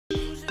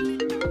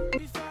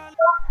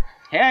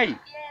Hey.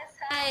 Yes,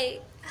 hi.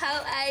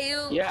 How are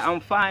you? Yeah, I'm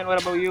fine. What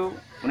about you?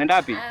 Unaenda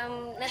wapi?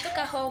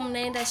 Natoka home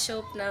naenda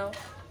shop now.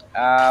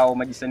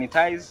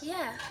 Umejisanitize?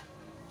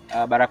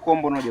 Yeah. Barakoa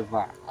mbona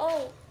hujavaa?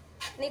 Oh,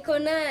 niko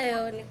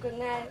nayo.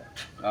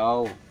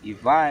 Oh,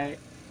 ivae.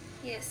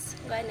 Yes,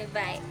 ngoja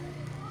bye.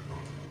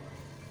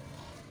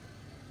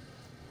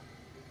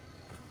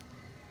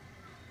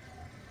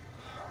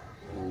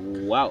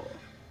 Wow.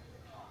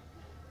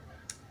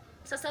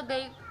 Sasa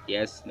babe.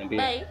 Yes, niambie.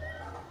 Bye.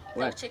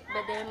 What? Check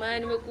baadaye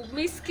man,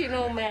 nimekumiss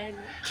kino man.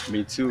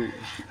 Me too.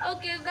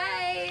 Okay,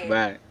 bye.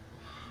 Bye.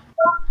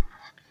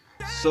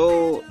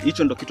 So,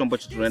 hicho ndo kitu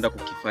ambacho tunaenda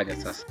kukifanya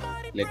sasa.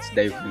 Let's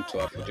dive into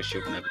our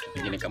Photoshop na vitu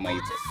vingine kama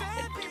hivyo.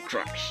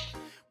 Crash.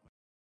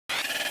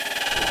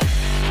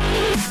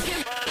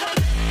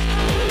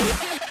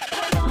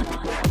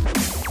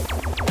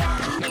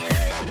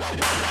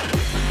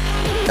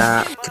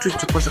 Kitu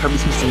cha kwanza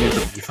kabisa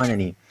ninachoweza kukifanya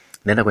ni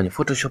naenda kwenye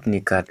Photoshop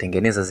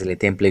nikatengeneza zile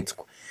templates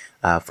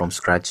from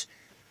scratch.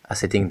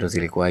 Setting ndo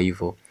zilikuwa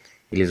hivyo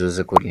ili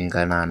ziweze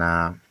kulingana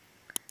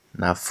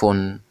na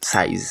font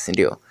size,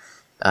 ndio.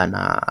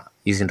 Na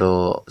hizi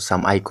ndo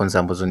some icons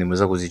ambazo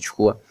nimeweza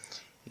kuzichukua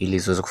ili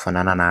ziweze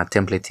kufanana na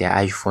template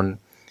ya iPhone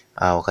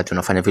wakati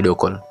unafanya video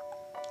call.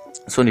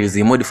 So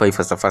nilizimodify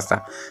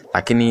faster,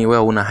 lakini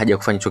wewe una haja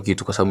kufanya hicho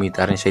kitu kwa sababu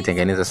tayari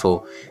nishaitengeneza.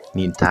 So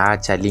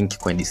nitaacha link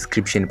kwenye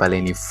description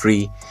pale, ni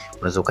free,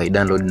 unaweza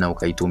ukaidownload na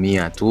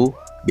ukaitumia tu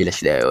bila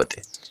shida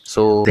yoyote.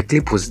 So the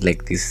clip was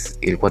like this.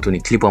 Ilikuwa tu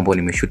ni clip ambayo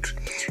nimeshoot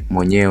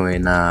mwenyewe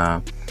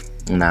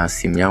na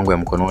simu yangu ya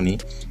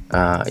mkononi,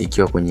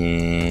 ikiwa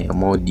kwenye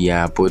mode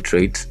ya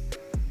portrait.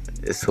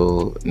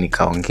 So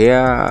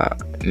nikaongea,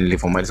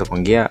 nilipomaliza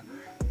kuongea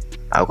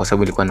kwa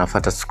sababu nilikuwa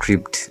nafuata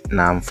script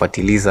na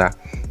mfuatiliza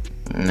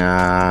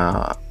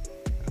na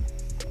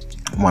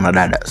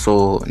mwanadada,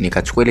 so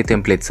nikachukua ile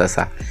template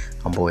sasa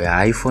ambayo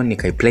ya iPhone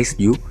nikaiplace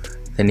juu,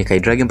 then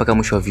nikaidrag mpaka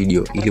mwisho wa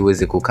video ili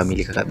iweze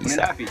kukamilika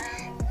kabisa.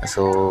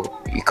 So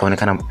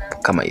ikaonekana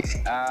kama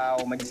hivi.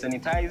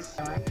 Umejisanitize?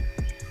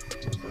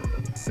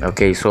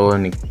 Okay, so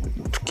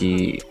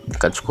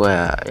nikachukua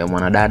ya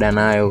mwanadada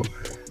nayo,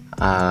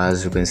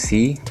 as you can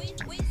see.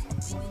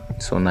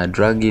 So na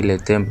drag ile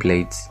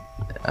template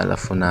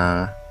alafu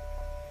na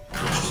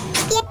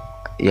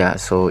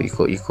so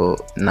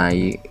iko na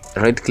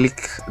right click,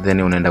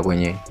 then unaenda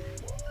kwenye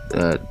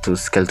to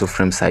scale to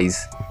frame size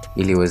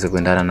ili uweze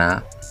kuendana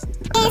na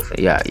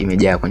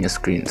imejaa kwenye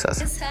screen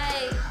sasa. Yes, hi.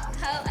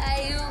 How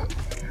are you?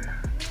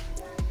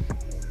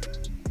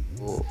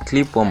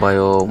 Clip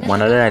ambayo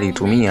mwanadada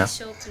alitumia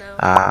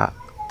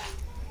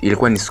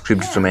ilikuwa ni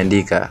script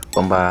tumeandika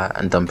kwamba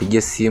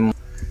nitampigia simu,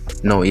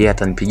 yeye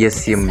atanipigia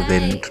simu,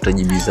 then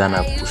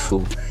tutajibizana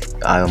kuhusu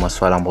hayo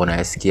maswala ambayo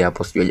nayasikia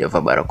hapo, sijui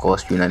hajavaa barakoa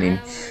sijui na nini.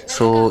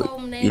 So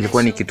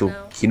ilikuwa ni kitu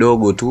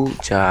kidogo tu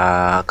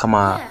cha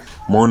kama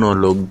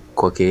monologue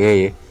kwake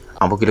yeye,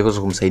 ambapo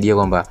kilikuwa kumsaidia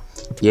kwamba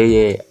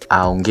yeye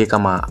aongee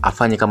kama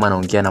afanye kama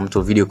anaongea na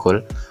mtu video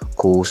call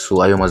kuhusu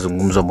hayo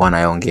mazungumzo ambayo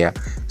anayaongea.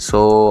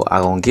 So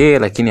aongee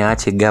lakini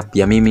aache gap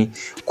ya mimi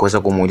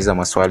kuweza kumuuliza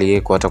maswali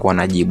yeye kwa atakuwa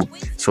anajibu.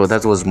 So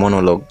that was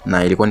monologue,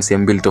 na ilikuwa ni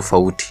sehemu mbili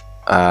tofauti.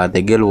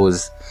 The girl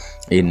was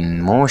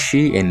in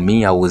Moshi and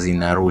me, I was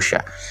in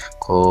Arusha,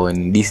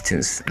 in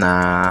distance,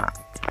 na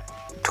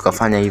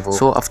tukafanya hivyo.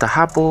 So after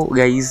hapo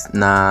guys,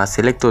 na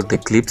select all the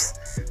clips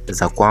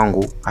za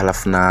kwangu,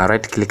 alafu na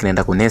right click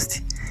naenda ku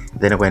nest,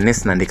 then kwa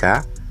nest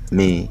naandika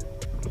me.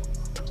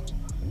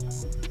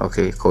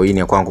 Okay, kwa hii ni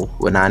ya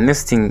kwangu, na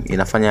nesting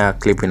inafanya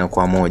clip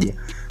inakuwa moja.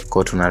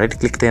 Kwa tuna right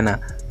click tena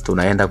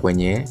tunaenda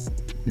kwenye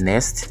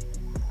nest,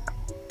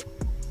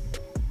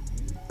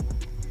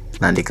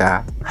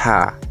 naandika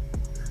ha.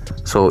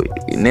 So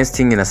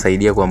nesting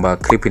inasaidia kwamba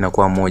clip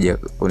inakuwa moja,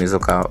 unaweza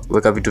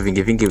kaweka vitu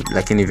vingi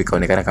lakini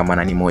vikaonekana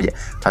kama ni moja.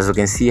 As you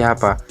can see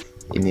hapa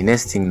ni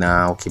nesting,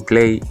 na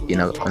ukiplay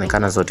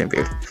inaonekana zote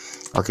mbili.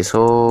 Okay,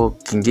 so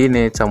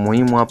kingine cha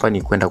muhimu hapa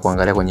ni kwenda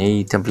kuangalia kwenye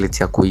hii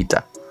template ya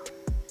kuita.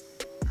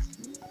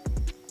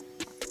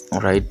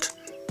 Alright.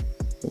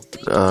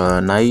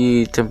 Na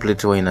hii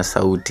template huwa ina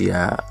sauti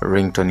ya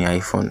ringtone ya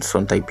iPhone. So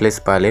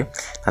nitaiplace pale.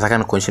 Nataka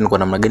nikuonyeshe kwa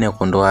namna gani ya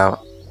kuondoa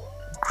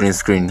green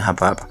screen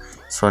hapa.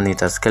 So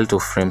nita scale to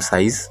frame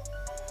size,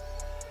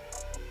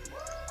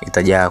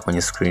 itajaa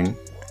kwenye screen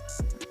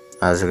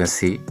as you can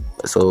see.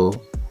 So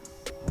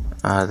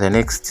the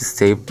next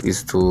step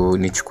is to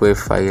nichukue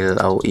file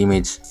au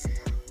image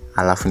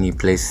alafu ni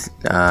place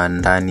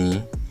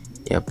ndani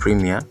ya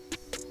Premiere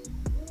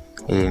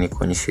ili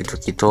nikuonyeshe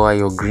tukitoa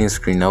hiyo green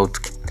screen out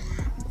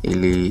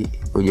ili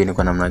ujue ni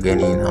kwa namna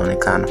gani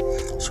inaonekana.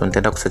 So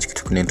nitaenda kusearch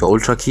kitu kinaitwa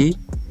ultra key,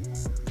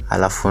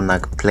 alafu na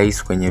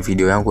place kwenye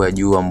video yangu ya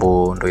juu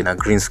ambayo ndo ina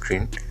green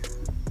screen.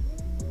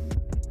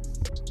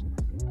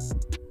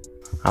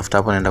 After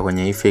hapo naenda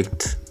kwenye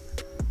effect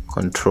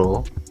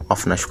control,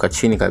 afu nashuka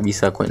chini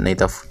kabisa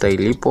naitafuta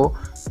ilipo,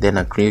 then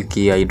na click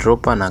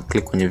eyedropper na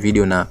click kwenye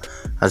video, na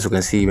as you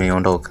can see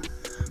imeondoka.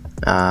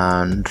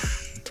 And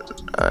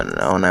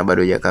naona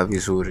bado hajakaa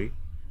vizuri.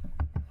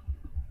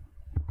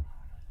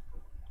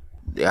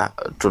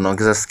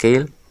 Tunaongeza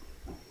scale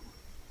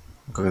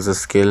Kwa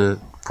scale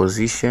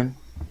position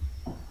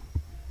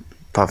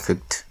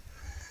perfect.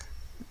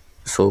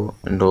 So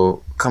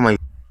ndo kama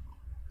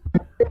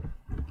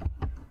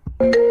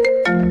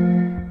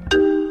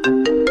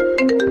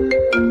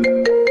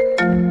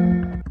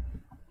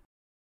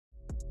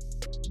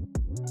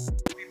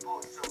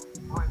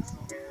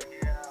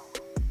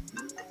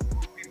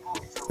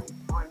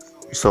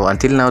so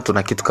until now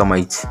tuna kitu kama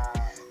hichi.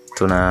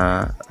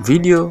 Tuna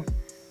video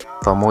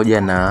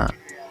pamoja na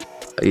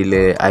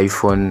ile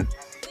iPhone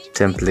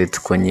template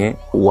kwenye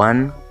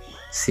one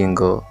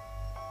single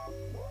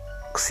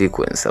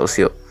sequence, au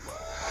sio?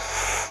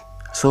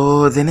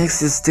 So the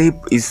next step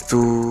is to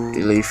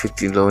ile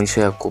effect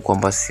inaonyesha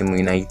kwamba simu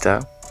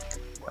inaita.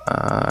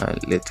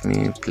 Let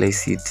me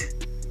place it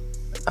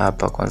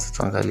hapa kwanza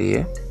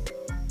tuangalie.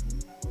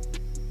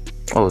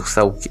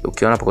 Sasa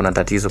ukiona hapa kuna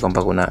tatizo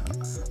kwamba kuna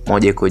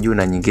moja iko juu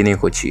na nyingine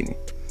iko chini.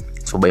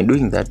 So by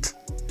doing that,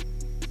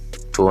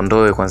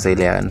 tuondoe kwanza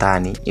ile ya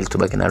ndani ili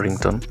tubaki na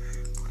ringtone.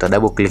 Uta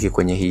double click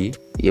kwenye hii,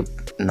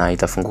 na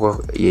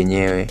itafunguka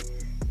yenyewe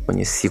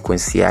kwenye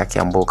sequence yake,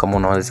 ambapo kama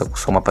unaweza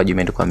kusoma hapa juu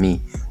imeandikwa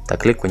me. Uta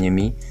click kwenye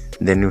me,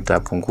 then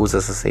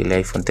utapunguza sasa ile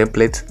iPhone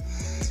template,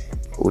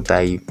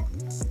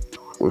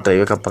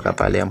 utaiweka paka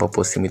pale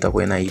ambapo simu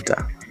itakuwa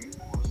inaita.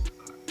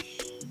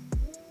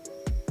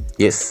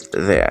 Yes,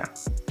 there,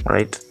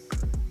 right?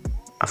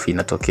 Afu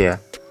inatokea.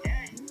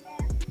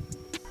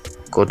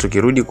 Kwa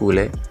tukirudi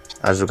kule,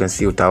 as you can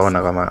see,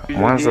 utaona kama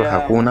mwanzo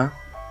hakuna.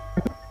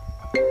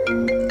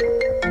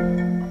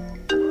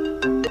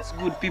 It's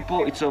good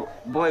people, it's a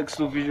boy X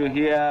Visual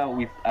here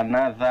with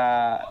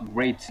another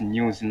great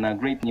news.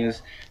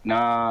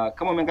 Na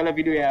kama umeangalia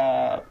video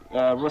ya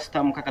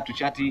Rostam kaka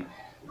tuchati,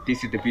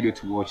 this is the video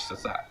to watch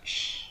sasa.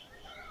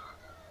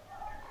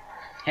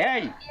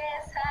 Hey!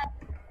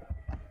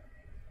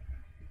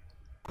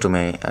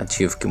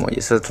 Tumeachieve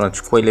kimoja. Sasa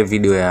tunachukua ile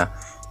video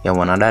ya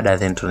mwanadada,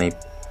 then tunai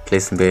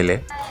place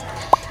mbele.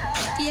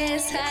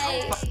 Yes,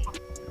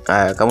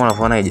 hi. Kama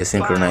unavyoona haija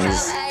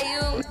synchronize.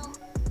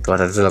 Tuna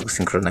tatizo la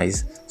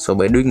kusynchronize. So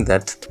by doing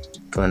that,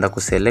 tunaenda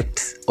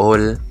kuselect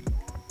all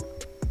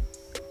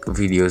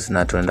videos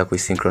na tunaenda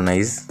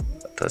kusynchronize.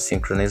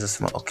 Tusynchronize,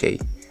 sema okay.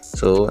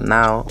 So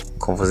now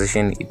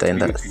conversation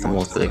itaenda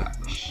smoothly.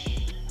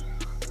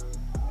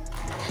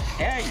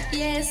 Hey!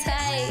 Yes,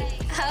 hi.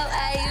 How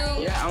are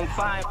you? Yeah, I'm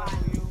fine.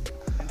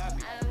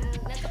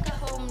 Natoka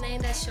home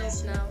naenda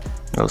shop now.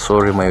 Oh,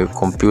 sorry, my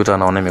computer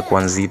naona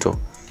imekuwa nzito.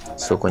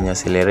 So kwenye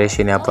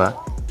acceleration hapa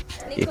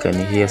you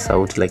can hear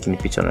sauti lakini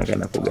picha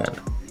inaonekana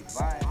kuganda.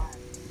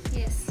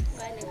 Yes,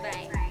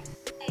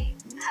 bye.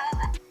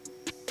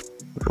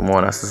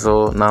 Umeona?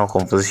 So now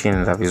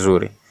composition ina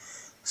vizuri.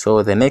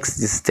 So the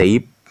next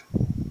step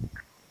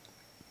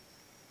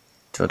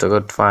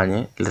tunataka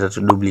tufanye, leta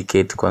tu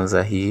duplicate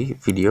kwanza hii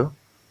video.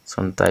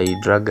 So nitai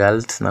drag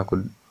alt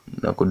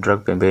na ku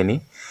drag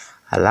pembeni.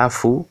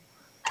 Alafu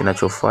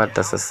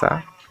kinachofuata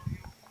sasa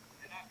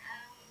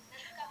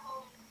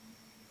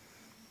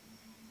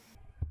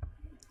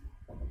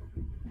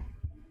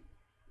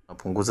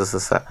napunguza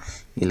sasa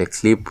ile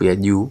clip ya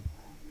juu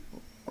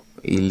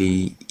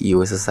ili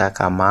iwe sasa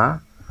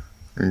kama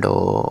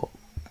ndo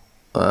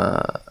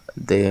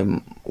the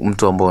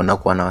mtu ambao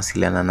unakuwa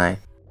nawasiliana naye.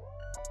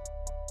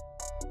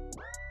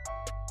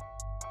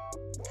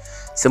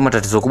 Sema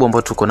tatizo kubwa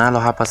ambalo tuko nalo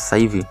hapa sasa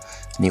hivi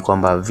ni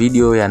kwamba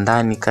video ya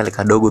ndani kale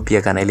kadogo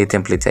pia kana ile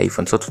template ya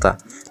iPhone. So tuta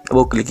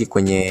double click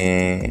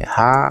kwenye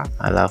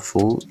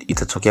alafu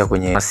itatokea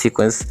kwenye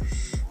sequence,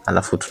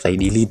 alafu tuta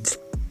delete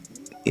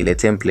ile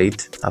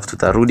template, alafu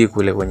tutarudi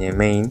kule kwenye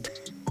main,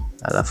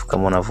 alafu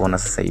kama unavyoona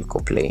sasa iko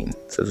plain.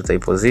 So tutai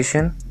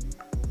position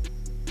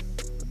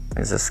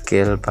as a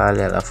scale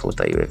pale, alafu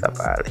utaiweka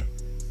pale.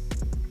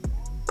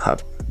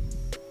 Pop.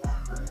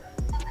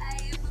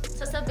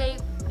 Sasa babe.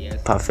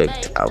 Yes.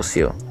 Perfect, au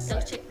sio?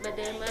 Check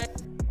baadaye.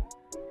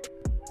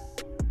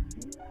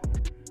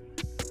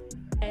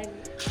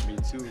 Me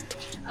too.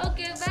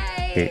 Okay,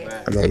 bye. Okay,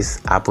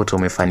 guys, hapo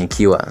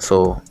tumefanikiwa.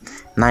 So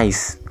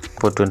nice.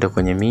 Hapo tuende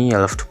kwenye me,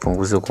 alafu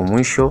tupunguze huko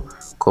mwisho.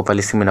 Kwa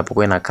pale simu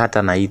inapokuwa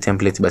inakata na hii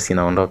template basi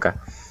inaondoka.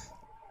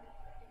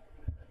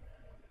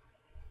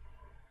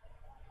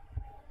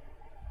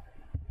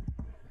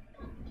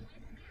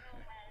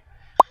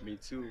 Me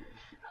too.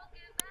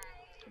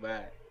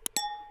 Bye.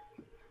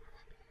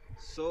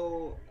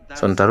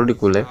 So nitarudi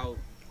kule.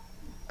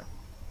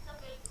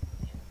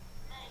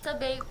 So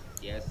babe.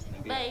 Yes,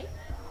 Bye.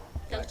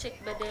 Check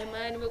baadaye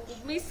man,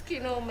 nimekumiss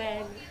kino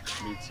man.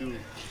 me too.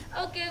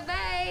 Okay,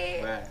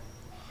 bye. Bye.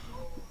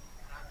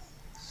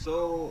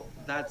 So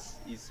that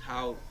is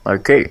how.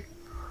 Okay.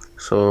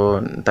 So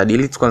nita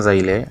delete kwanza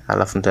ile,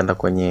 alafu nitaenda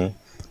kwenye,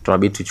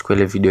 tunabidi tuchukue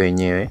ile video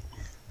yenyewe.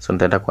 So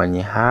nitaenda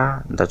kwenye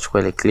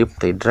nitachukua ile clip,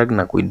 nitai drag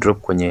na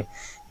kuidrop kwenye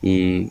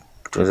hii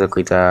tunaweza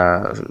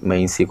kuita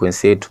main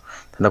sequence yetu.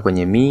 Nitaenda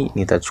kwenye me,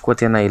 nitachukua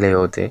tena ile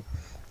yote.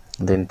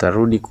 Then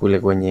nitarudi kule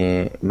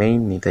kwenye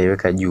main,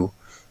 nitaiweka juu.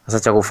 Sasa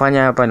cha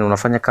kufanya hapa ni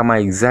unafanya kama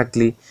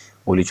exactly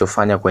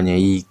ulichofanya kwenye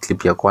hii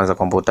clip ya kwanza,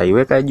 kwamba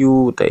utaiweka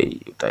juu,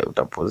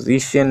 uta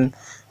position,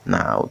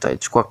 na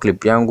utachukua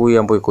clip yangu hii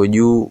ambayo iko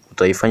juu,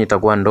 utaifanya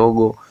itakuwa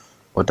ndogo,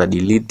 uta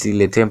delete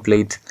ile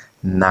template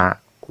na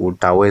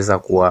utaweza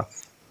kuwa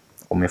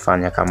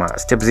umefanya kama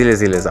step zile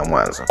zile za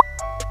mwanzo.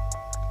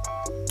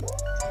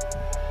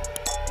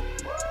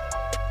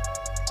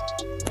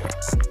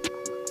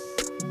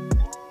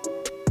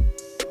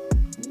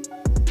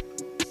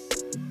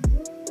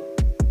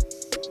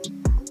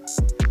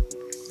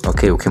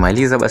 Okay,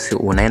 ukimaliza basi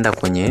unaenda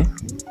kwenye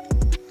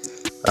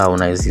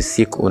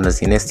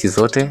unazinesti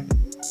zote,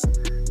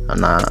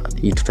 na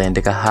hii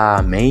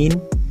tutaandika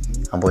main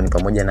ambayo ni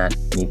pamoja na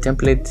ni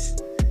template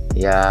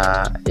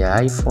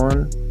ya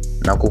iPhone,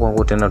 na huko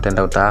kwangu tena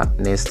utaenda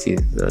nesti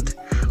zote.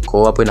 Kwa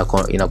hiyo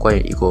hapo inakuwa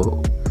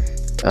iko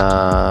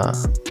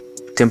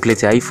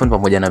template ya iPhone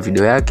pamoja na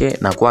video yake,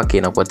 na kwake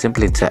inakuwa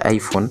template ya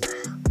iPhone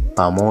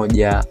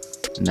pamoja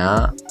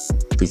na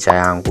picha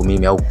yangu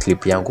mimi au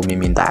clip yangu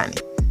mimi ndani.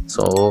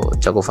 So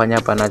cha kufanya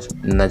hapa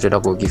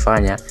ninachotaka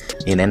kukifanya,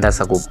 ninaenda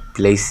sasa ku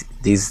place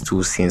these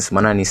two scenes,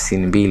 maana ni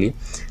scene mbili,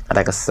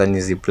 nataka sasa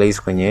nizi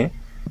place kwenye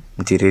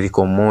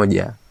mtiririko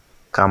mmoja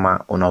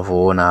kama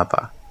unavyoona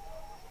hapa.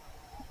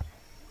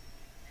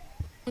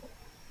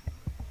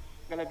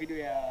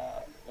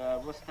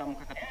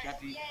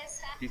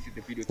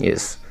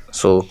 Yes,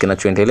 so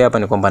kinachoendelea hapa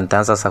ni kwamba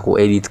nitaanza sasa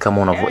kuedit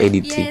kama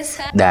unavyoedit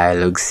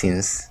dialogue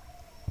scenes.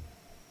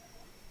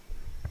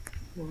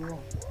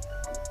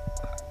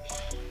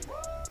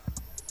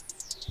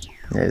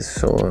 Yes,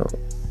 so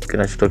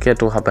kinachotokea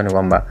tu hapa ni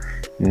kwamba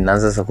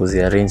ninaanza sasa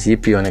kuziarrange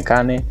ipi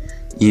ionekane,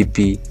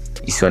 ipi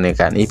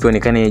isionekane, ipi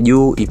ionekane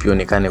juu, ipi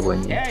ionekane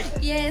kwenye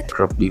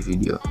cropped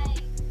video.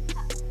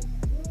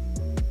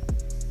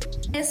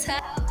 Yes,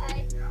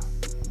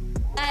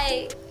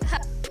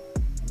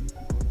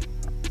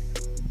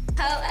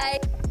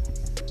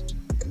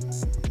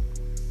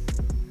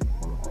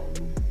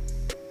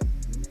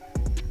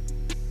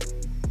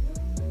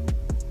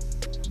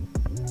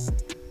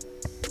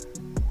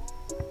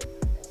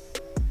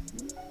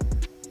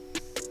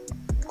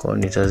 Kwa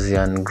nitazi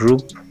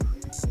ungroup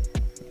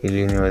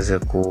ili niweze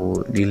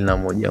kudeal na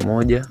moja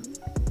moja.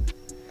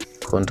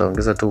 Kwa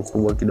nitaongeza tu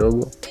ukubwa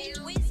kidogo.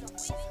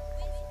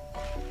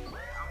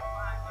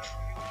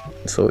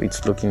 So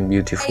it's looking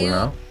beautiful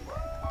now.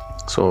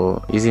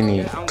 So hizi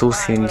ni two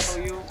scenes,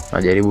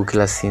 najaribu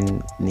kila scene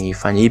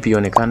nifanye ipi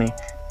ionekane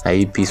na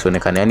ipi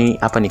isionekane. Yani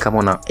hapa ni kama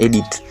una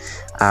edit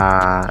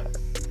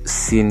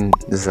scene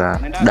za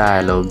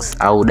dialogues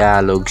au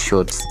dialogue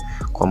shots,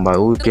 kwamba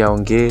huyu pia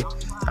aongee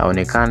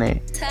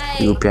aonekane,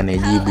 huyu pia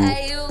anajibu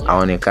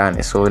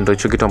aonekane. So ndio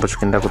hicho kitu ambacho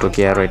kinaenda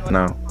kutokea right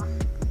now.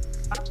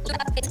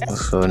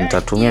 So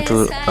nitatumia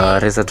tu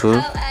razor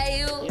tool,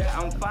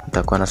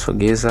 nitakuwa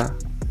nasogeza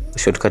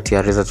shortcut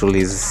ya razor tool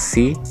is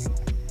C.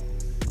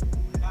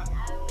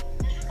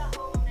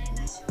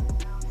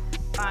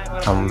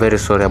 I'm very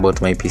sorry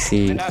about my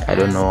PC. I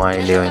don't know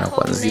why leo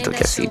inakuwa nzito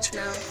kiasi hicho.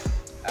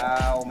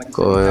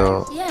 Kwa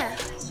hiyo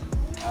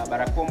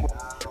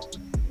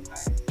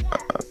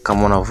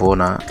kama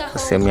unavyoona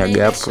sehemu ya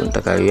gap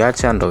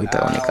nitakayoiacha ndio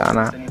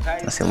itaonekana,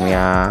 na sehemu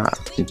ya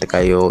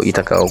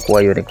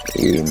itakayokuwa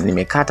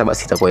nimekata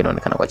basi itakuwa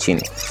inaonekana kwa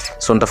chini.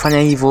 So nitafanya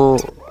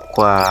hivyo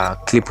kwa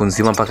clip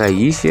nzima mpaka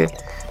iishe.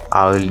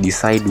 I will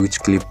decide which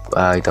clip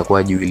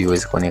itakuwa juu ili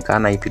iweze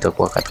kuonekana, ipi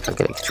itakuwa katika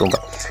kile kichumba.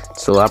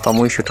 So hapa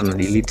mwisho tuna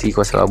delete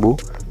kwa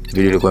sababu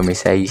video ilikuwa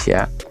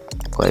imeshaisha.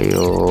 Kwa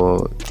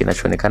hiyo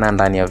kinachoonekana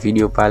ndani ya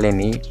video pale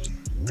ni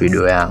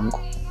video yangu.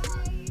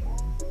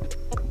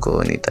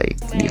 Kwa nita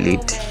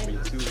delete.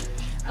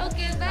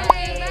 Okay,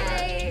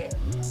 bye.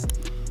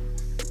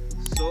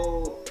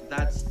 So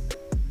that's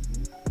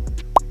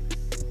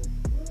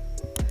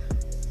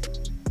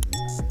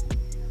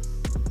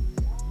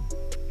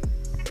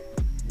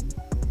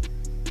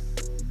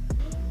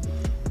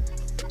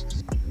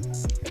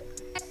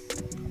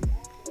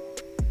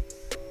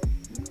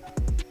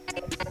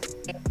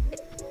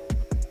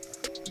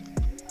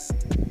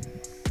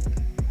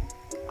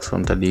So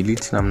nita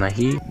delete namna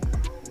hii.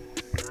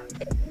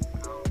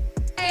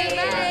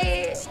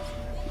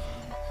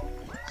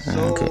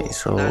 Okay,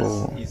 so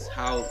that is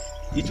how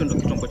hicho ndo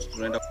kitu ambacho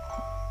tunaenda.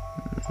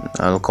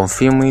 I'll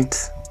confirm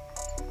it.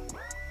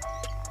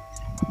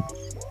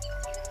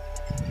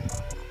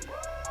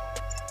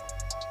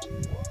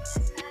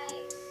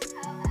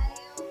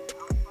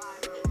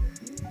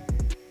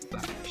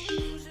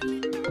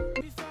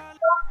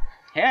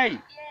 Hey.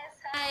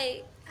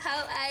 Hi,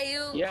 how are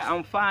you? Yeah,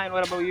 I'm fine.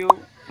 What about you?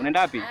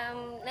 Unaenda wapi?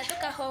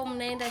 Natoka home,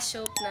 naenda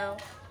shop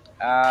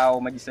now.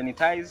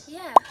 Umejisanitize?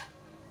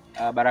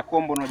 Yeah.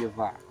 Barakoa mbona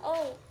hujavaa?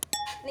 Oh,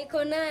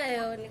 niko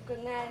nayo.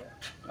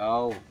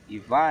 Oh,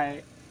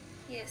 ivae.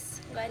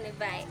 Yes, ngoja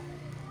nivae.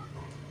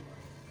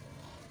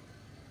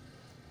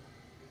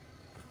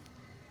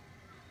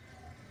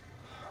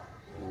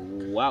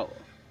 Wow.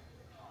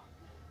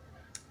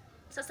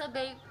 Sasa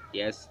babe.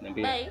 Yes,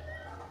 niambie. Bye.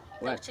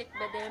 What? Check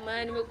baadaye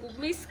man,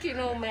 nimekumiss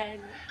kino man.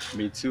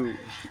 Me too.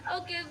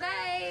 Okay,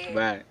 bye.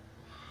 Bye.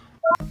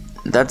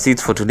 That's it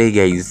for today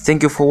guys.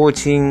 Thank you for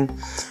watching.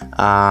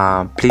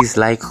 Please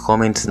like,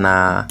 comment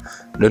na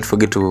don't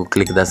forget to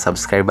click that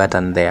subscribe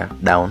button there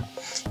down,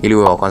 ili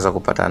uwe wa kwanza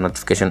kupata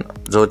notification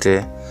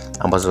zote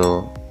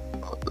ambazo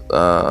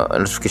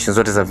notification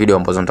zote za video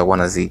ambazo nitakuwa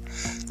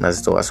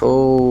nazitoa.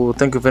 So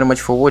thank you very much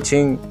for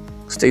watching.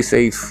 Stay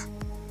safe,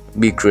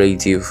 be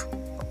creative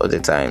all the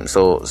time.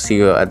 So see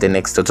you at the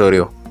next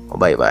tutorial.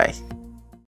 Bye bye.